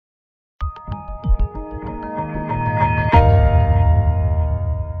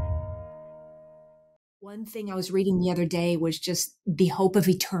One thing I was reading the other day was just the hope of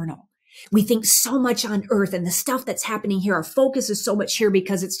eternal. We think so much on earth and the stuff that's happening here. Our focus is so much here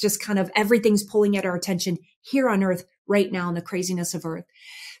because it's just kind of everything's pulling at our attention here on earth right now in the craziness of earth.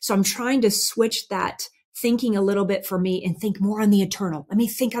 So I'm trying to switch that thinking a little bit for me and think more on the eternal. Let me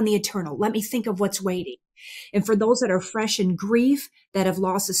think on the eternal. Let me think of what's waiting. And for those that are fresh in grief, that have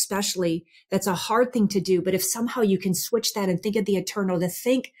lost especially, that's a hard thing to do. But if somehow you can switch that and think of the eternal, to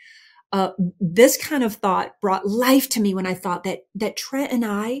think this kind of thought brought life to me when I thought that Trent and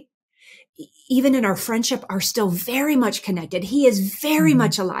I, even in our friendship, are still very much connected. He is very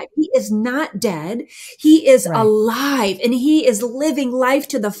much alive. He is not dead. He is alive, and he is living life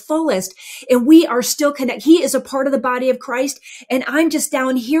to the fullest. And we are still connected. He is a part of the body of Christ, and I'm just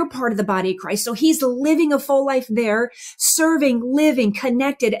down here, part of the body of Christ. So he's living a full life there, serving, living,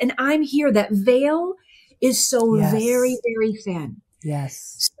 connected. And I'm here. That veil is so very, very thin.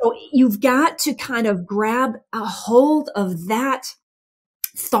 Yes. So you've got to kind of grab a hold of that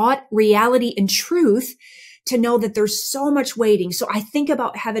thought, reality, and truth to know that there's so much waiting. So I think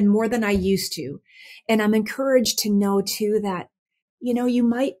about heaven more than I used to. And I'm encouraged to know too that, you know, you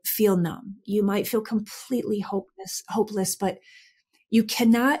might feel numb. You might feel completely hopeless, but you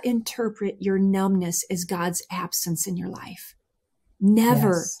cannot interpret your numbness as God's absence in your life.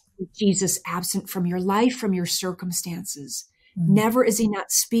 Never is Jesus absent from your life, from your circumstances. Never is he not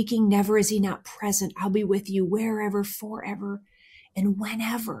speaking. Never is he not present. I'll be with you wherever, forever, and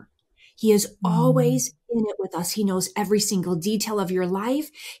whenever. He is always in it with us. He knows every single detail of your life.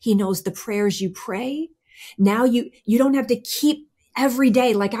 He knows the prayers you pray. Now you don't have to keep every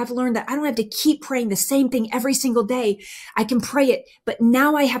day. Like I've learned that I don't have to keep praying the same thing every single day. I can pray it, but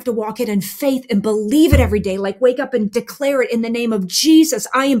now I have to walk it in faith and believe it every day. Like wake up and declare it in the name of Jesus.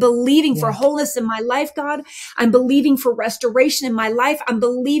 I am believing for wholeness in my life, God. I'm believing for restoration in my life. I'm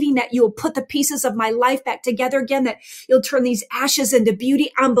believing that you'll put the pieces of my life back together again, that you'll turn these ashes into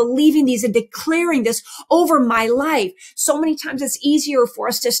beauty. I'm believing these and declaring this over my life. So many times it's easier for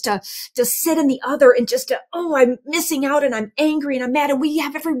us just to sit in the other and just I'm missing out and I'm angry and I'm mad, and we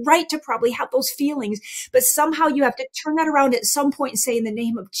have every right to probably have those feelings, but somehow you have to turn that around at some point and say, in the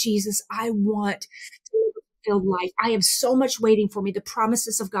name of Jesus, I want to live a fulfilled life. I have so much waiting for me, the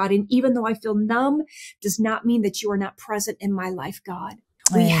promises of God. And even though I feel numb, does not mean that you are not present in my life, God.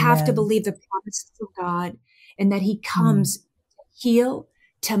 We have to believe the promises of God and that he comes to heal,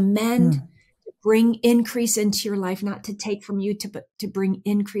 to mend, to bring increase into your life, not to take from you, but to bring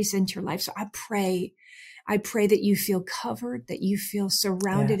increase into your life. So I pray that you feel covered, that you feel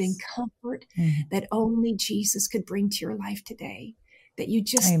surrounded in comfort that only Jesus could bring to your life today, that you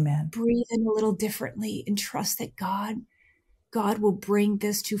just breathe in a little differently and trust that God will bring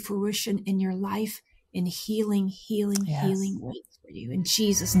this to fruition in your life, and healing waits for you in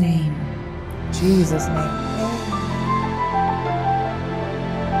Jesus' name. Jesus' name.